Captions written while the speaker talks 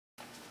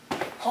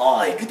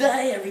Hi, good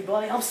day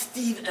everybody, I'm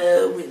Steve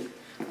Irwin.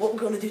 What we're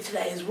going to do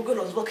today is we're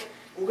going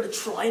to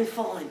try and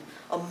find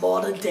a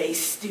modern day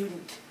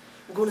student.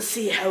 We're going to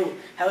see how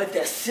if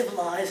they're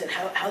civilized and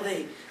how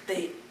they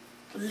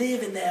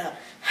live in their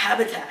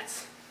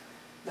habitats.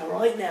 Now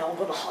right now I'm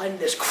going to hide in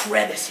this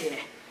crevice here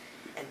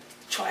and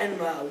try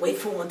and wait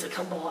for one to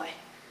come by.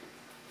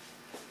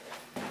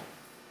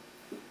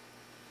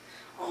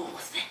 Oh,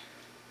 what's that?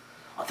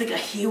 I think I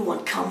hear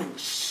one coming.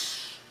 Shh.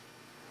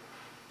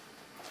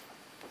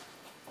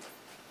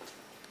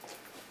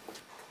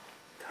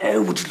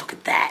 Oh, would you look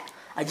at that?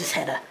 I just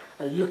had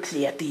a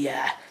look-see at the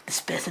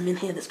specimen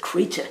here, this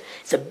creature.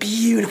 It's a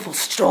beautiful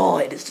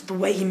stride. It's the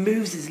way he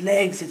moves his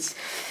legs. It's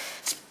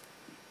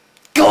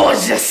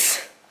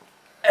gorgeous.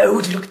 Oh,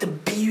 would you look at the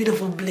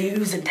beautiful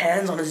blues and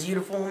tans on his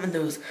uniform and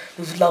those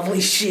lovely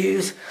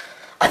shoes?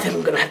 I think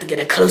I'm going to have to get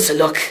a closer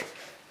look.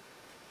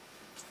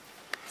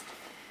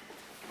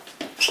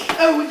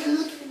 Oh, would you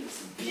look at this?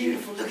 It's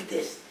beautiful. Look at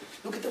this.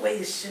 Look at the way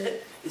his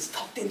shirt is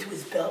tucked into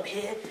his belt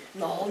here,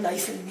 and all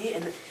nice and neat.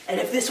 And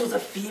if this was a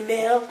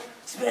female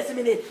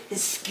specimen,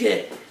 his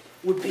skirt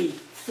would be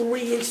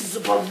 3 inches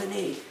above the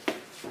knee.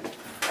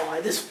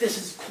 Alright, this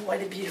is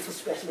quite a beautiful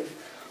specimen.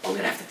 I'm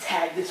gonna have to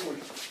tag this one.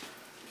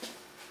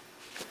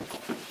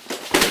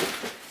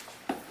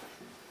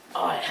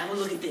 Alright, have a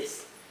look at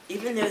this.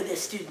 Even though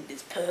this student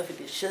is perfect,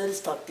 his shirt is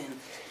tucked in,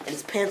 and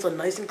his pants are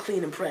nice and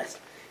clean and pressed,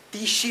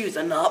 these shoes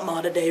are not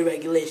modern day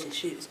regulation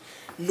shoes.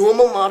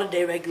 Normal modern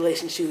day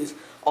regulation shoes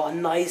are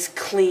nice,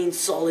 clean,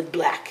 solid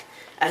black.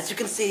 As you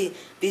can see,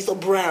 these are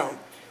brown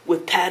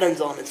with patterns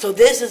on it. So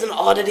this is an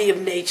oddity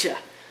of nature.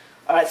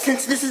 Alright,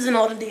 since this is an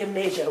oddity of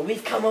nature,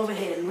 we've come over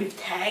here and we've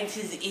tagged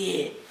his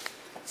ear.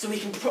 So we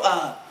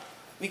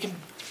can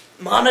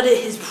monitor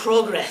his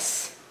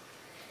progress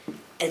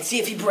and see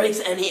if he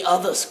breaks any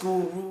other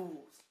school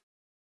rules.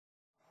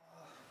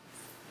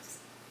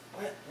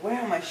 Where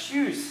are my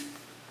shoes?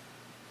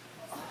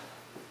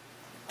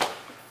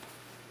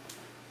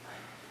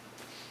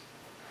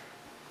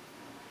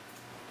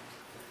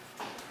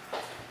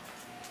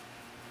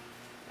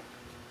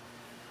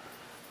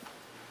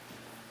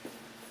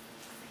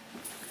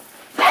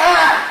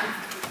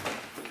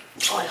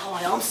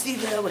 Hi, I'm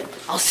Steve Irwin.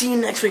 I'll see you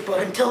next week, but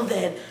until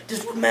then,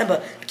 just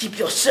remember to keep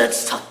your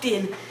shirts tucked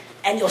in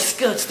and your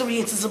skirts 3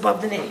 inches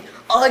above the knee.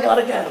 I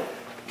gotta go.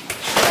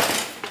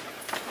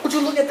 Would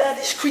you look at that?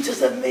 These creatures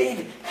have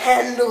made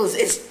handles.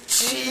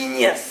 It's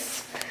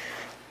genius.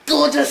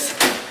 Gorgeous.